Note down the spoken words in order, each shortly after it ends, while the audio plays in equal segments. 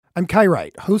I'm Kai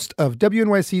Wright, host of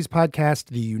WNYC's podcast,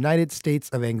 The United States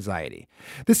of Anxiety.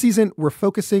 This season, we're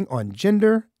focusing on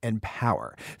gender and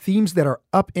power, themes that are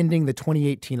upending the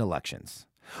 2018 elections.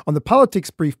 On the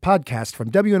Politics Brief podcast from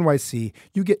WNYC,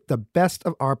 you get the best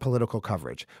of our political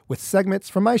coverage, with segments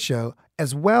from my show,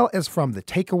 as well as from The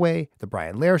Takeaway, The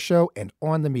Brian Lehrer Show, and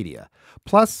On the Media.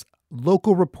 Plus,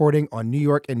 local reporting on New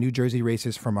York and New Jersey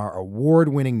races from our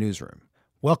award-winning newsroom.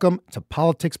 Welcome to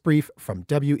Politics Brief from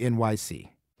WNYC.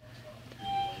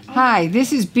 Hi,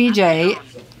 this is BJ.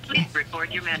 Please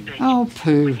record your message. Oh,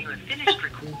 poo. When you have finished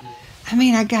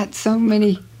recording. I got so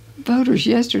many voters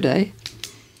yesterday.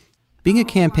 Being a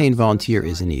campaign volunteer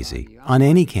isn't easy, on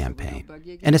any campaign,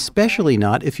 and especially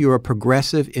not if you're a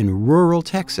progressive in rural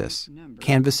Texas,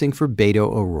 canvassing for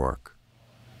Beto O'Rourke.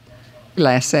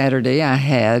 Last Saturday, I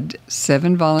had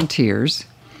 7 volunteers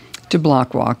to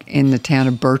block walk in the town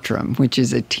of Bertram, which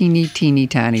is a teeny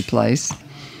tiny place.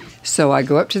 So I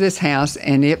go up to this house,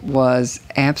 and it was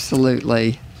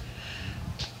absolutely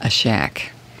a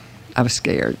shack. I was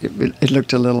scared. It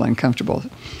looked a little uncomfortable.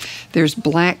 There's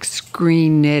black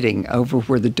screen netting over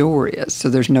where the door is, so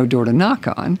there's no door to knock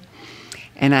on.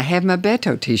 And I have my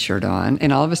Beto t-shirt on,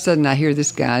 and all of a sudden I hear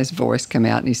this guy's voice come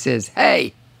out, and he says,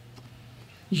 "Hey,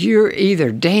 you're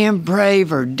either damn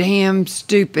brave or damn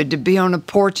stupid to be on a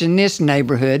porch in this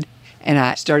neighborhood." And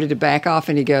I started to back off,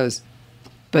 and he goes,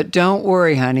 "But don't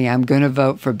worry, honey, I'm going to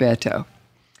vote for Beto."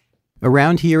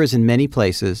 Around here, as in many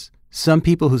places, some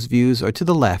people whose views are to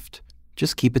the left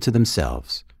just keep it to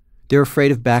themselves. They're afraid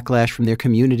of backlash from their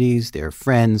communities, their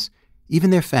friends, even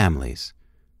their families.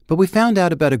 But we found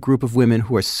out about a group of women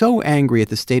who are so angry at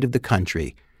the state of the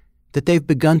country that they've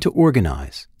begun to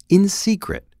organize, in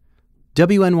secret.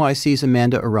 WNYC's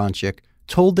Amanda Aronczyk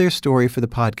told their story for the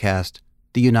podcast,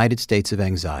 The United States of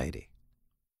Anxiety.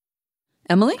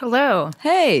 Emily? Hello.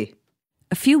 Hey.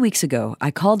 A few weeks ago,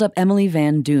 I called up Emily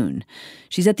Van Doon.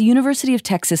 She's at the University of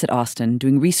Texas at Austin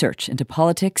doing research into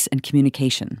politics and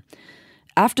communication.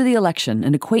 After the election,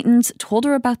 an acquaintance told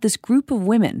her about this group of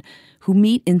women who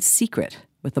meet in secret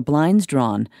with the blinds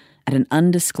drawn at an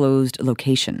undisclosed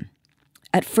location.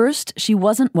 At first, she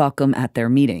wasn't welcome at their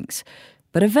meetings.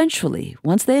 But eventually,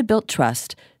 once they had built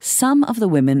trust, some of the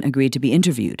women agreed to be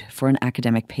interviewed for an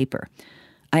academic paper.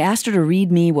 I asked her to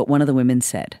read me what one of the women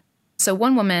said. So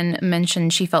one woman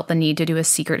mentioned she felt the need to do a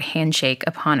secret handshake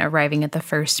upon arriving at the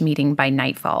first meeting by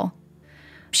nightfall.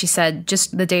 She said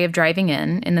just the day of driving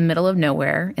in the middle of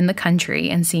nowhere, in the country,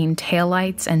 and seeing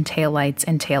taillights and taillights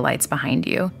and taillights behind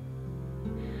you.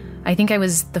 I think I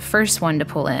was the first one to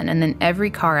pull in, and then every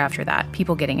car after that,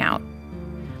 people getting out.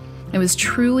 It was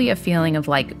truly a feeling of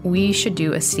like, we should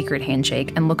do a secret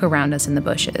handshake and look around us in the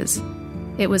bushes.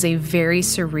 It was a very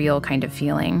surreal kind of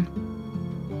feeling.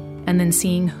 And then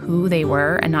seeing who they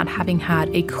were and not having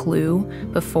had a clue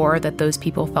before that those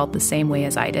people felt the same way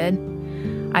as I did,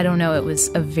 I don't know, it was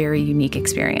a very unique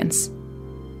experience.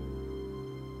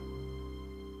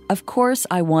 Of course,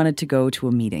 I wanted to go to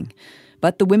a meeting,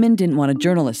 but the women didn't want a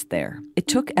journalist there. It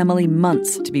took Emily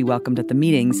months to be welcomed at the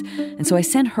meetings, and so I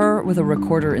sent her with a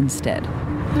recorder instead.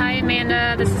 Hi,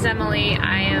 Amanda. This is Emily.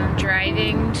 I am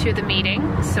driving to the meeting,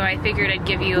 so I figured I'd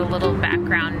give you a little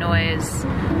background noise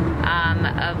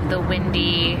of the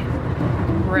windy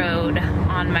road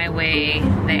on my way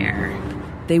there.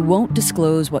 They won't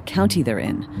disclose what county they're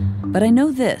in, but I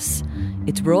know this.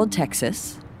 It's rural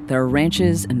Texas, there are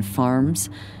ranches and farms,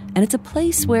 and it's a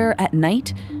place where, at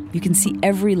night, you can see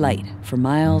every light for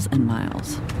miles and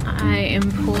miles. I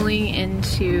am pulling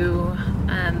into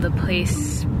the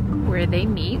place where they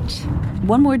meet.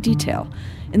 One more detail.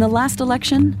 In the last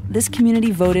election, this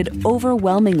community voted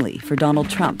overwhelmingly for Donald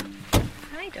Trump.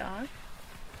 Hi, dog.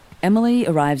 Emily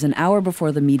arrives an hour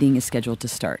before the meeting is scheduled to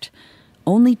start.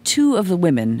 Only 2 of the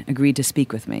women agreed to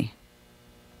speak with me.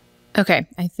 Okay,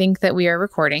 I think that we are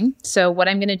recording. So what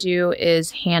I'm going to do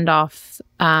is hand off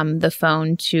the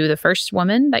phone to the first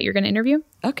woman that you're going to interview.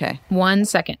 Okay. 1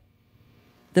 second.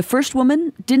 The first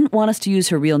woman didn't want us to use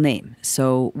her real name,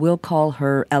 so we'll call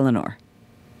her Eleanor.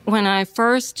 When I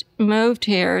first moved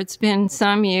here, it's been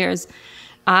some years,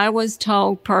 I was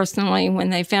told personally when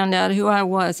they found out who I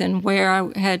was and where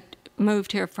I had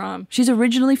moved here from. She's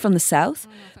originally from the South,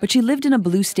 but she lived in a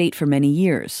blue state for many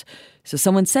years. So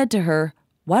someone said to her,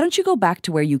 "Why don't you go back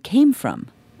to where you came from?"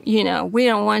 We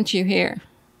don't want you here.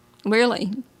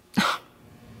 Really.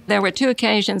 There were 2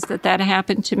 occasions that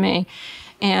happened to me,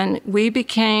 and we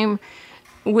became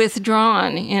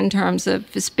withdrawn in terms of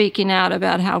speaking out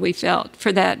about how we felt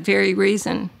for that very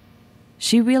reason.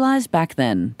 She realized back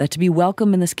then that to be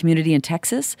welcome in this community in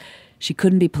Texas, she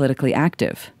couldn't be politically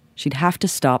active. She'd have to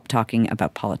stop talking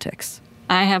about politics.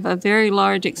 I have a very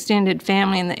large extended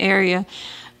family in the area,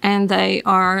 and they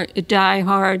are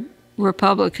diehard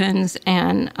Republicans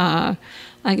and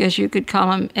I guess you could call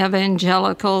them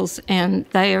evangelicals, and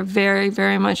they are very,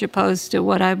 very much opposed to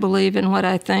what I believe and what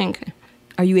I think.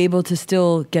 Are you able to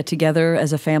still get together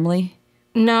as a family?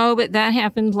 No, but that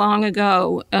happened long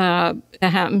ago. I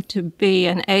happen to be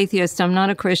an atheist. I'm not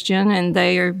a Christian, and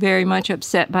they are very much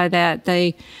upset by that.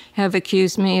 They have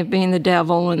accused me of being the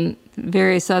devil and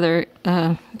various other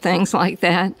things like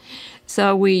that.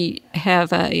 So we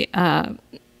have a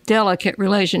delicate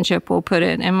relationship, we'll put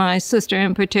it. And my sister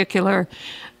in particular,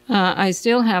 I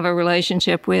still have a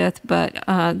relationship with, but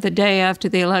the day after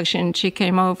the election, she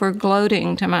came over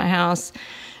gloating to my house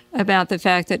about the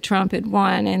fact that Trump had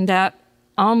won, and that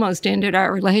almost ended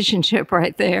our relationship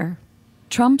right there.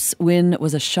 Trump's win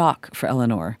was a shock for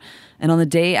Eleanor, and on the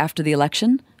day after the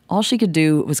election, all she could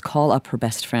do was call up her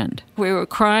best friend. We were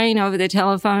crying over the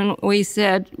telephone. We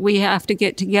said, we have to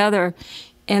get together.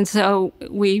 And so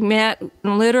we met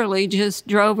and literally just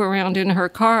drove around in her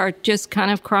car, just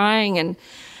kind of crying and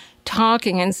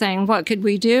talking and saying, what could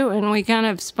we do? And we kind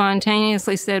of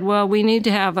spontaneously said, well, we need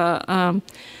to have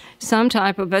some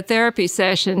type of a therapy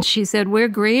session. She said, we're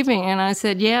grieving. And I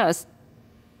said, yes.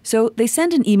 So they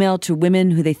send an email to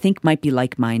women who they think might be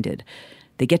like-minded.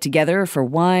 They get together for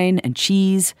wine and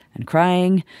cheese and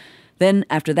crying. Then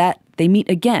after that, they meet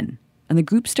again, and the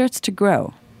group starts to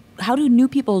grow. How do new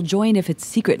people join if it's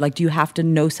secret? Like, do you have to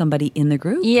know somebody in the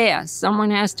group? Yes, someone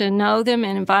has to know them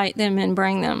and invite them and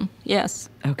bring them, yes.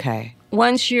 Okay.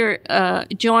 Once you're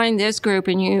join this group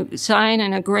and you sign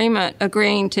an agreement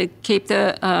agreeing to keep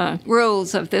the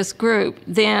rules of this group,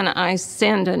 then I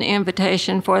send an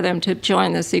invitation for them to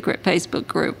join the secret Facebook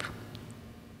group.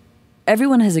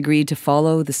 Everyone has agreed to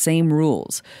follow the same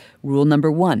rules. Rule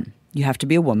number 1, you have to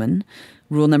be a woman.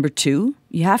 Rule number 2,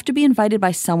 you have to be invited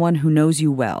by someone who knows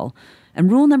you well.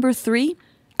 And rule number 3,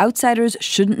 outsiders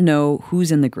shouldn't know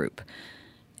who's in the group.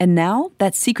 And now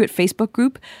that secret Facebook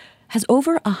group has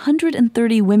over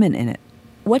 130 women in it.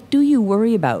 What do you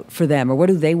worry about for them, or what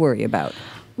do they worry about?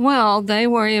 Well, they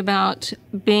worry about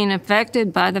being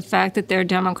affected by the fact that they're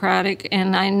Democratic,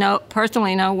 and I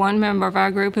personally know one member of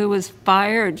our group who was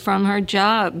fired from her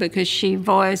job because she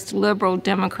voiced liberal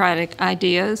Democratic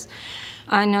ideas.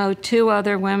 I know 2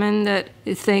 other women that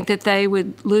think that they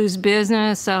would lose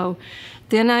business. So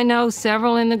then I know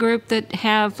several in the group that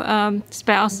have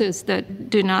spouses that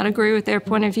do not agree with their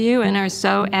point of view and are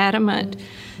so adamant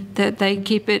that they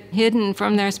keep it hidden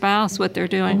from their spouse what they're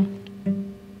doing.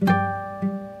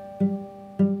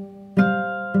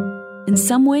 In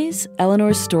some ways,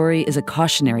 Eleanor's story is a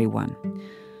cautionary one.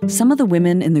 Some of the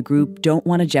women in the group don't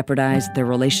want to jeopardize their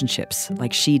relationships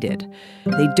like she did.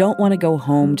 They don't want to go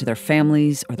home to their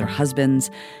families or their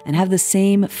husbands and have the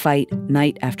same fight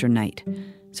night after night.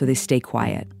 So they stay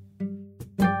quiet.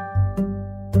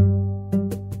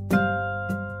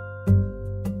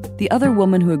 The other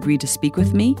woman who agreed to speak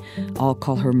with me, I'll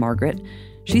call her Margaret,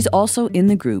 she's also in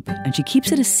the group, and she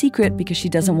keeps it a secret because she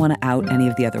doesn't want to out any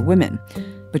of the other women.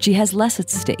 But she has less at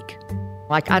stake.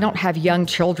 Like, I don't have young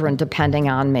children depending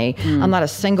on me. I'm not a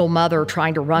single mother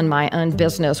trying to run my own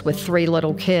business with 3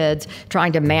 little kids,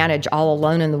 trying to manage all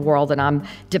alone in the world, and I'm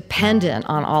dependent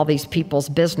on all these people's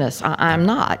business. I'm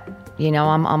not. You know,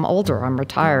 I'm older, I'm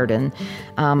retired, and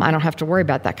I don't have to worry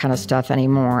about that kind of stuff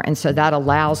anymore. And so that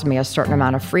allows me a certain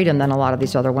amount of freedom that a lot of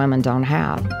these other women don't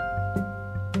have.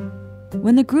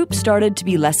 When the group started to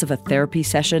be less of a therapy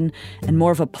session and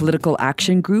more of a political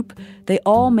action group, they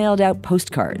all mailed out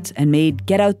postcards and made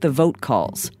get-out-the-vote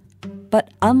calls.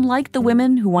 But unlike the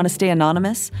women who want to stay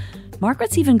anonymous,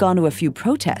 Margaret's even gone to a few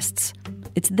protests.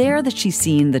 It's there that she's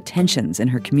seen the tensions in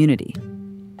her community.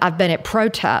 I've been at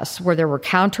protests where there were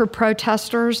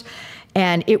counter-protesters,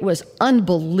 and it was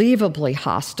unbelievably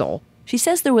hostile. She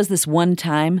says there was this one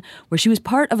time where she was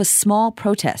part of a small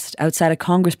protest outside a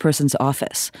congressperson's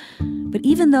office. But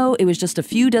even though it was just a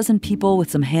few dozen people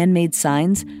with some handmade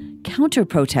signs,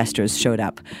 counter-protesters showed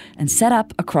up and set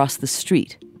up across the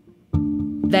street.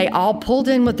 They all pulled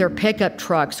in with their pickup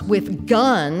trucks with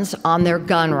guns on their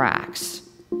gun racks.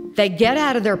 They get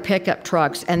out of their pickup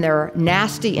trucks and they're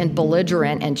nasty and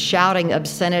belligerent and shouting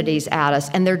obscenities at us,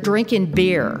 and they're drinking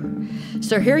beer.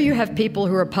 So here you have people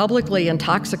who are publicly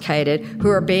intoxicated, who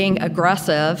are being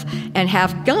aggressive and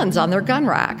have guns on their gun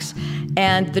racks.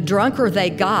 And the drunker they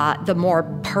got, the more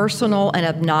personal and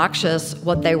obnoxious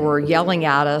what they were yelling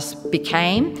at us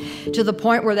became, to the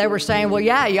point where they were saying, well,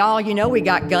 yeah, y'all, you know we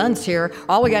got guns here.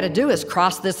 All we got to do is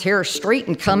cross this here street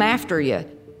and come after you.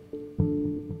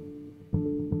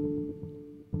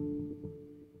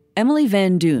 Emily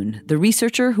Van Duyn, the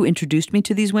researcher who introduced me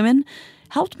to these women,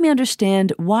 helped me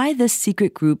understand why this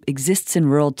secret group exists in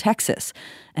rural Texas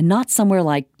and not somewhere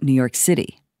like New York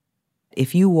City.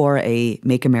 If you wore a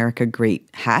Make America Great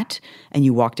hat and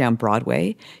you walked down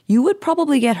Broadway, you would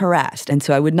probably get harassed. And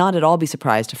so I would not at all be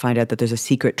surprised to find out that there's a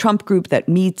secret Trump group that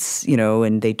meets,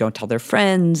 and they don't tell their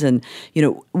friends. And,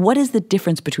 what is the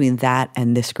difference between that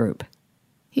and this group?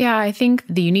 Yeah, I think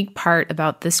the unique part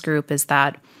about this group is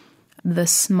that the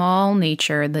small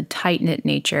nature, the tight-knit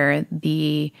nature,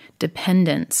 the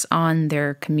dependence on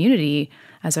their community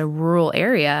as a rural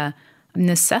area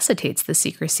necessitates the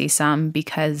secrecy some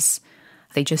because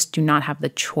they just do not have the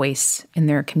choice in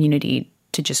their community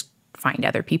to just find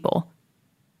other people.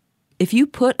 If you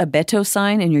put a Beto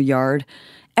sign in your yard,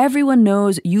 everyone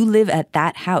knows you live at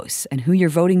that house and who you're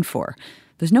voting for.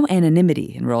 There's no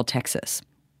anonymity in rural Texas.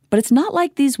 But it's not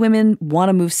like these women want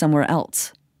to move somewhere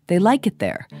else. They like it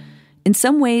there. In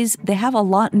some ways, they have a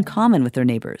lot in common with their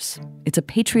neighbors. It's a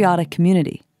patriotic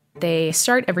community. They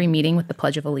start every meeting with the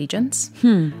Pledge of Allegiance,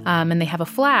 and they have a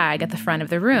flag at the front of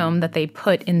the room that they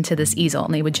put into this easel,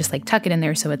 and they would just tuck it in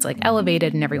there so it's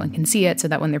elevated and everyone can see it, so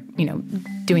that when they're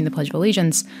doing the Pledge of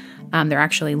Allegiance, they're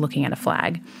actually looking at a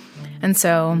flag. And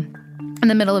so, in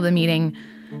the middle of the meeting,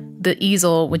 the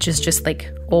easel, which is just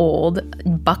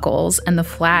old, buckles, and the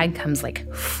flag comes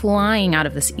flying out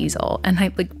of this easel, and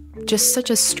I just such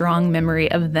a strong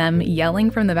memory of them yelling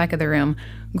from the back of the room,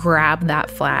 "Grab that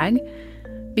flag."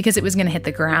 Because it was going to hit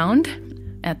the ground.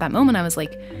 At that moment, I was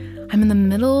I'm in the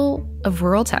middle of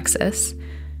rural Texas.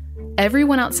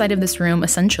 Everyone outside of this room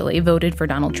essentially voted for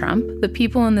Donald Trump. The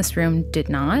people in this room did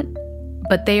not.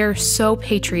 But they are so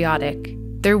patriotic.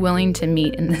 They're willing to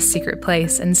meet in this secret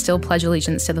place and still pledge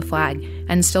allegiance to the flag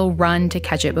and still run to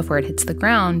catch it before it hits the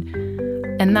ground.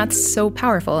 And that's so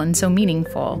powerful and so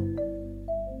meaningful.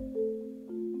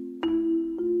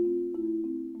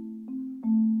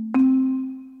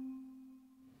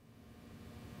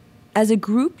 As a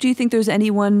group, do you think there's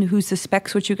anyone who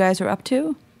suspects what you guys are up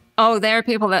to? Oh, there are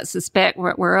people that suspect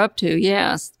what we're up to,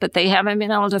 yes, but they haven't been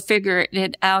able to figure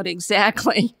it out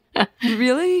exactly.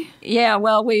 Really? Yeah,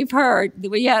 well, we've heard.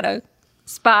 We had a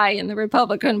spy in the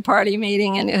Republican Party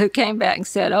meeting and who came back and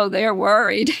said, they're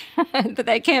worried, but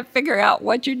they can't figure out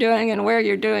what you're doing and where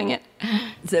you're doing it.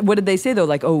 What did they say, though?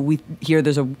 We hear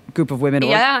there's a group of women.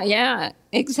 Yeah,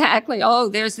 exactly.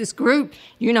 There's this group.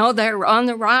 They're on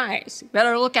the rise.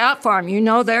 Better look out for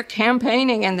them. They're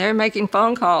campaigning and they're making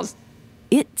phone calls.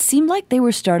 It seemed like they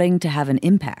were starting to have an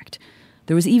impact.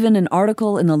 There was even an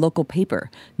article in the local paper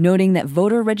noting that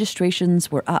voter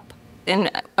registrations were up.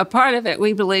 And a part of it,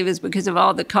 we believe, is because of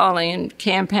all the calling and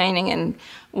campaigning and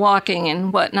walking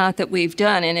and whatnot that we've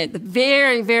done. And at the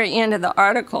very, very end of the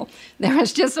article, there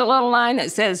was just a little line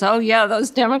that says, those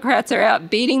Democrats are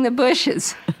out beating the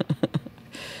bushes.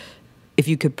 If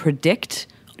you could predict,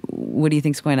 what do you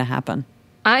think's going to happen?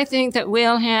 I think that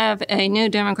we'll have a new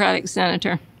Democratic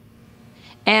senator.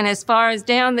 And as far as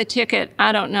down the ticket,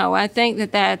 I don't know. I think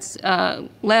that that's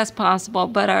less possible.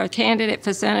 But our candidate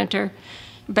for senator,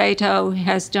 Beto,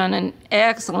 has done an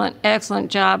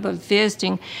excellent job of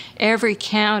visiting every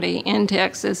county in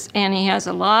Texas, and he has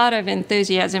a lot of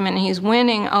enthusiasm, and he's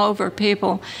winning over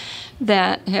people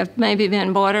that have maybe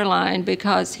been borderline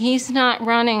because he's not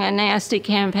running a nasty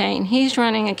campaign. He's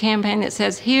running a campaign that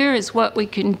says, here is what we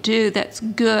can do that's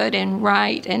good and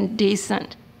right and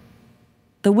decent.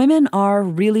 The women are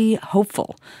really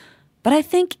hopeful. But I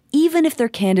think even if their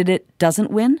candidate doesn't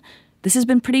win, this has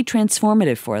been pretty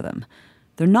transformative for them.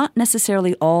 They're not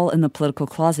necessarily all in the political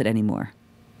closet anymore.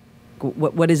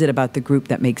 What is it about the group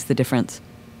that makes the difference?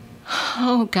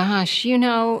 Oh, gosh.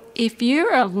 If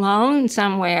you're alone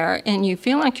somewhere and you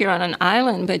feel like you're on an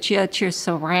island, but yet you're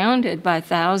surrounded by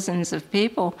thousands of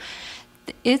people,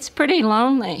 it's pretty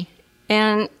lonely.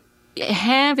 And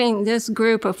having this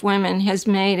group of women has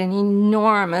made an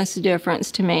enormous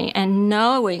difference to me. And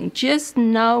just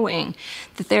knowing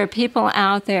that there are people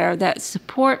out there that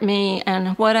support me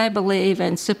and what I believe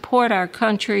and support our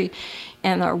country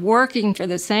and are working for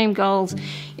the same goals,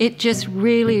 it just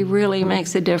really, really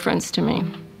makes a difference to me.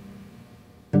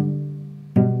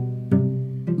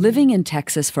 Living in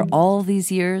Texas for all these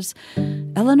years,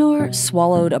 Eleanor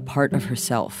swallowed a part of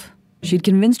herself. She'd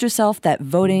convinced herself that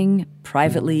voting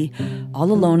privately,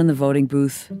 all alone in the voting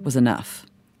booth, was enough.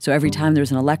 So every time there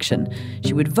was an election,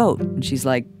 she would vote, and she's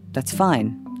like, that's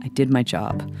fine, I did my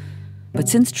job. But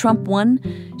since Trump won,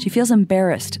 she feels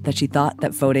embarrassed that she thought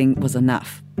that voting was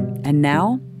enough. And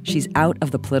now, she's out of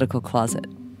the political closet.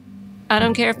 I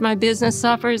don't care if my business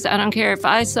suffers, I don't care if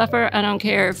I suffer, I don't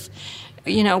care if,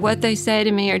 what they say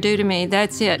to me or do to me,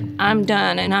 that's it. I'm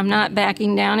done, and I'm not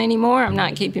backing down anymore, I'm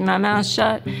not keeping my mouth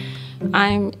shut.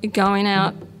 I'm going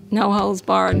out No holds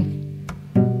barred.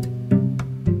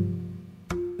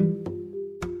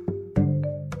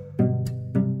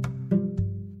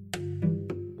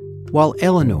 While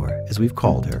Eleanor, as we've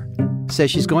called her,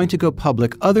 says she's going to go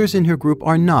public, others in her group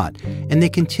are not, and they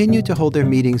continue to hold their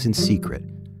meetings in secret.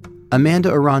 Amanda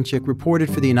Aronczyk reported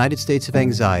for the United States of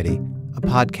Anxiety, a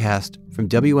podcast from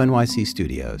WNYC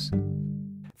Studios.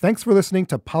 Thanks for listening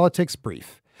to Politics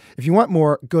Brief. If you want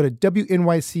more, go to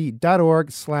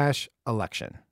wnyc.org/election.